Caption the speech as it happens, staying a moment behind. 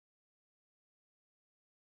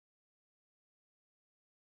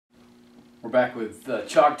We're back with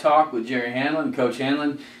Chalk Talk with Jerry Hanlon, Coach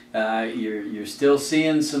Hanlon. You're still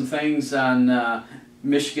seeing some things on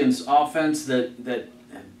Michigan's offense that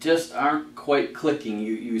just aren't quite clicking.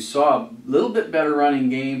 You saw a little bit better running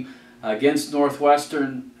game against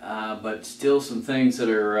Northwestern, but still some things that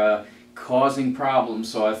are causing problems.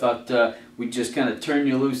 So I thought we'd just kind of turn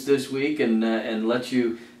you loose this week and let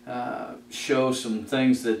you show some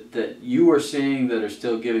things that you are seeing that are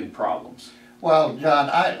still giving problems. Well, John,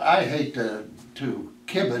 I hate to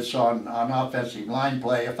kibitz on offensive line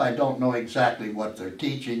play if I don't know exactly what they're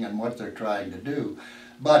teaching and what they're trying to do.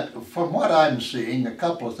 But from what I'm seeing, a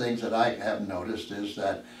couple of things that I have noticed is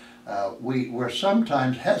that we're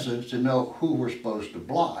sometimes hesitant to know who we're supposed to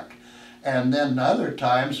block, and then other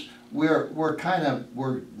times we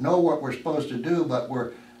know what we're supposed to do, but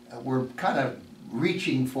we're kind of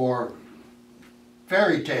reaching for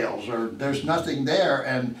fairy tales, or there's nothing there.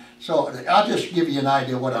 And so I'll just give you an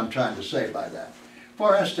idea what I'm trying to say by that.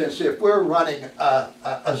 For instance, if we're running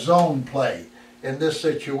a zone play in this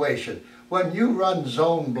situation, when you run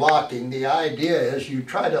zone blocking, the idea is you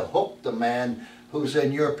try to hook the man who's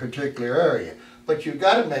in your particular area. But you've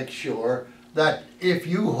got to make sure that if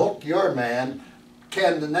you hook your man,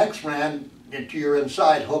 can the next man into your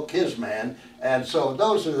inside hook his man? And so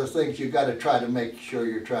those are the things you've got to try to make sure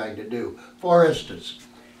you're trying to do. For instance,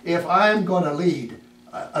 if I'm going to lead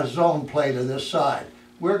a zone play to this side,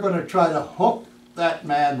 we're going to try to hook that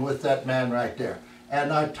man with that man right there.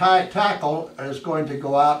 And our tackle is going to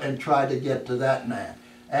go out and try to get to that man.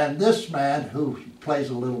 And this man, who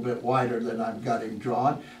plays a little bit wider than I've got him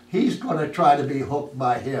drawn, he's going to try to be hooked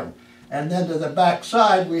by him. And then to the back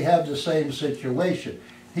side, we have the same situation.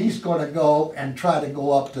 He's going to go and try to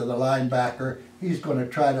go up to the linebacker. He's going to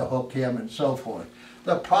try to hook him and so forth.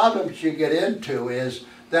 The problems you get into is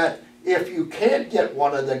that if you can't get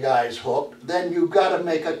one of the guys hooked, then you've got to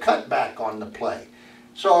make a cutback on the play.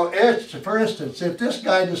 So, for instance, if this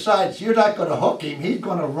guy decides you're not going to hook him, he's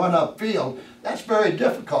going to run upfield, that's very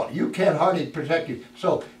difficult. You can't hardly protect him.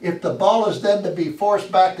 So if the ball is then to be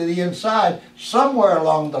forced back to the inside, somewhere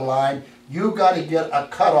along the line, you've got to get a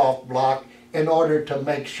cutoff block in order to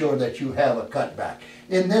make sure that you have a cutback.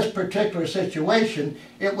 In this particular situation,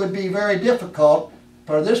 it would be very difficult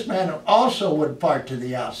for this man who also would fight to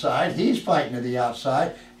the outside. He's fighting to the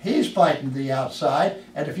outside. He's fighting to the outside.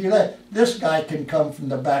 And if you let, this guy can come from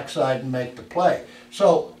the backside and make the play.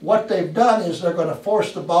 So what they've done is they're going to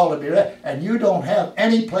force the ball to be there, and you don't have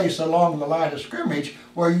any place along the line of scrimmage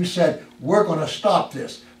where you said, we're going to stop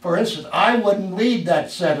this. For instance, I wouldn't lead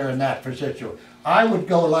that center in that situation. I would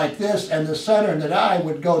go like this, and the center and I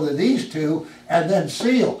would go to these two and then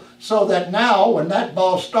seal. So that now, when that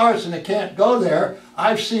ball starts and it can't go there,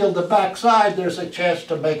 I've sealed the backside, there's a chance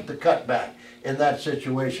to make the cutback in that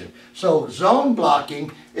situation. So zone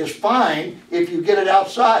blocking is fine if you get it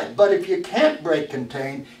outside, but if you can't break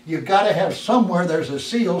contain, you've got to have somewhere there's a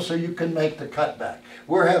seal so you can make the cutback.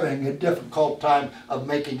 We're having a difficult time of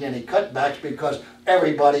making any cutbacks because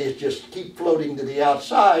everybody is just keep floating to the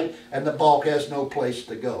outside and the ball has no place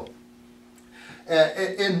to go.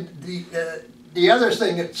 The other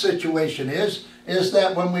situation is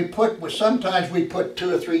that when we sometimes we put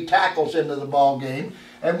 2 or 3 tackles into the ball game,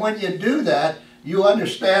 and when you do that, you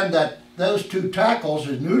understand that those 2 tackles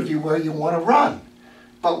is usually where you want to run.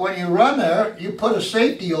 But when you run there, you put a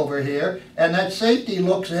safety over here, and that safety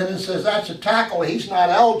looks in and says, that's a tackle, he's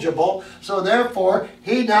not eligible, so therefore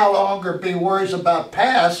he no longer worries about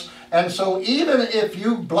pass. And so even if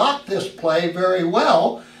you block this play very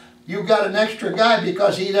well, you've got an extra guy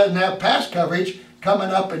because he doesn't have pass coverage coming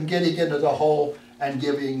up and getting into the hole and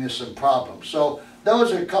giving you some problems. So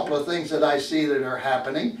those are a couple of things that I see that are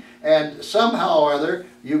happening, and somehow or other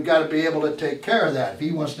you've got to be able to take care of that. If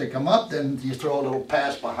he wants to come up, then you throw a little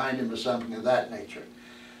pass behind him or something of that nature.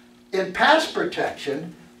 In pass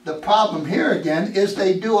protection, the problem here again is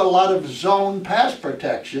they do a lot of zone pass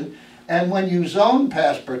protection, and when you zone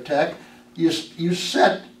pass protect, you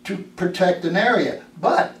set to protect an area.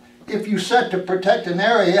 But if you set to protect an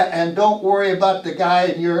area and don't worry about the guy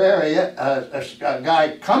in your area, a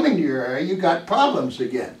guy coming to your area, you got problems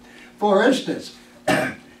again. For instance,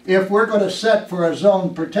 if we're going to set for a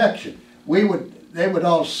zone protection, they would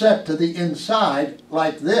all set to the inside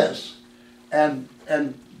like this, and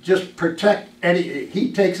just protect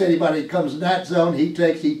he takes anybody who comes in that zone, he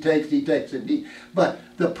takes, and but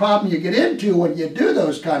the problem you get into when you do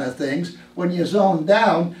those kind of things, when you zone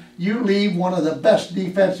down, you leave one of the best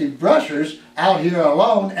defensive rushers out here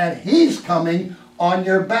alone, and he's coming on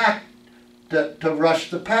your back to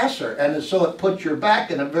rush the passer, and so it puts your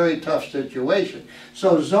back in a very tough situation.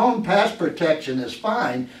 So zone pass protection is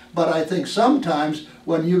fine, but I think sometimes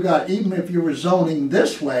when you got, even if you were zoning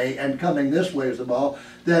this way and coming this way with the ball,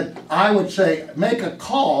 then I would say make a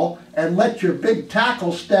call and let your big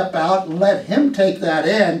tackle step out and let him take that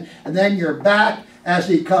in, and then your back, as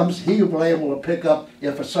he comes, he will be able to pick up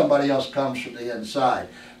if somebody else comes from the inside.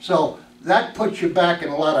 So that puts you back in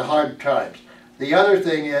a lot of hard times. The other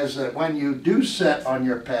thing is that when you do set on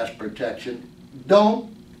your pass protection,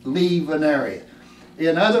 don't leave an area.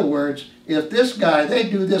 In other words, if this guy, they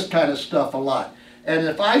do this kind of stuff a lot, and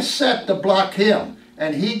if I set to block him,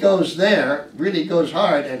 and he goes there, really goes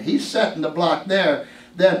hard, and he's setting the block there,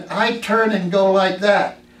 then I turn and go like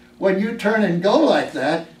that. When you turn and go like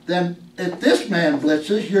that, then if this man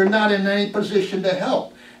blitzes, you're not in any position to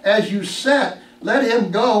help. As you set, let him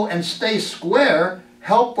go and stay square,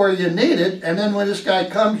 help where you need it, and then when this guy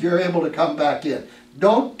comes, you're able to come back in.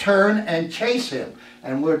 Don't turn and chase him.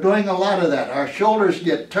 And we're doing a lot of that. Our shoulders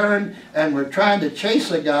get turned and we're trying to chase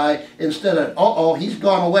a guy instead of, uh-oh, he's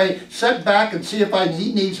gone away. Set back and see if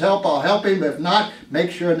he needs help, I'll help him. If not, make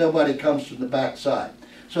sure nobody comes from the backside.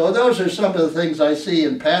 So those are some of the things I see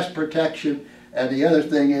in pass protection. And the other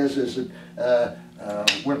thing is that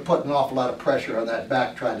we're putting an awful lot of pressure on that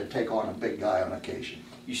back trying to take on a big guy on occasion.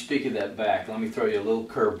 You speak of that back, let me throw you a little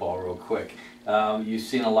curveball real quick. You've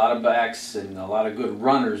seen a lot of backs and a lot of good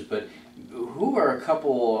runners, but who are a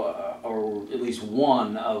couple, or at least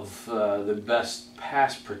one of the best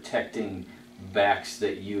pass protecting backs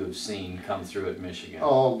that you have seen come through at Michigan?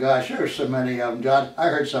 Oh gosh, there's so many of them, John. I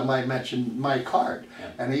heard somebody mention Mike Hart,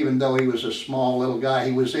 and even though he was a small little guy,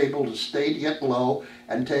 he was able to stay get low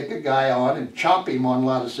and take a guy on and chop him on a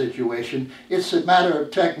lot of situations. It's a matter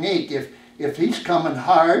of technique. If he's coming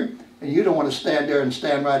hard and you don't want to stand there and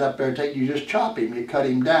stand right up there and take, you just chop him, you cut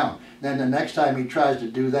him down. Then the next time he tries to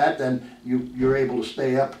do that, then you're able to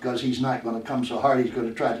stay up because he's not going to come so hard. He's going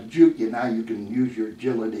to try to juke you. Now you can use your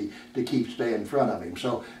agility to stay in front of him.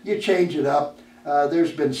 So you change it up.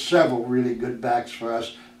 There's been several really good backs for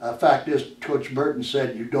us. Fact is, Coach Burton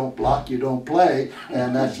said, you don't block, you don't play,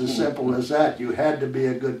 and that's as simple as that. You had to be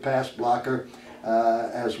a good pass blocker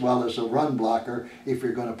as well as a run blocker if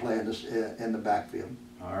you're going to play in the backfield.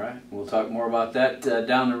 All right, we'll talk more about that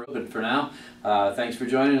down the road, but for now, thanks for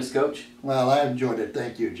joining us, Coach. Well, I enjoyed it.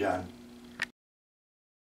 Thank you, John.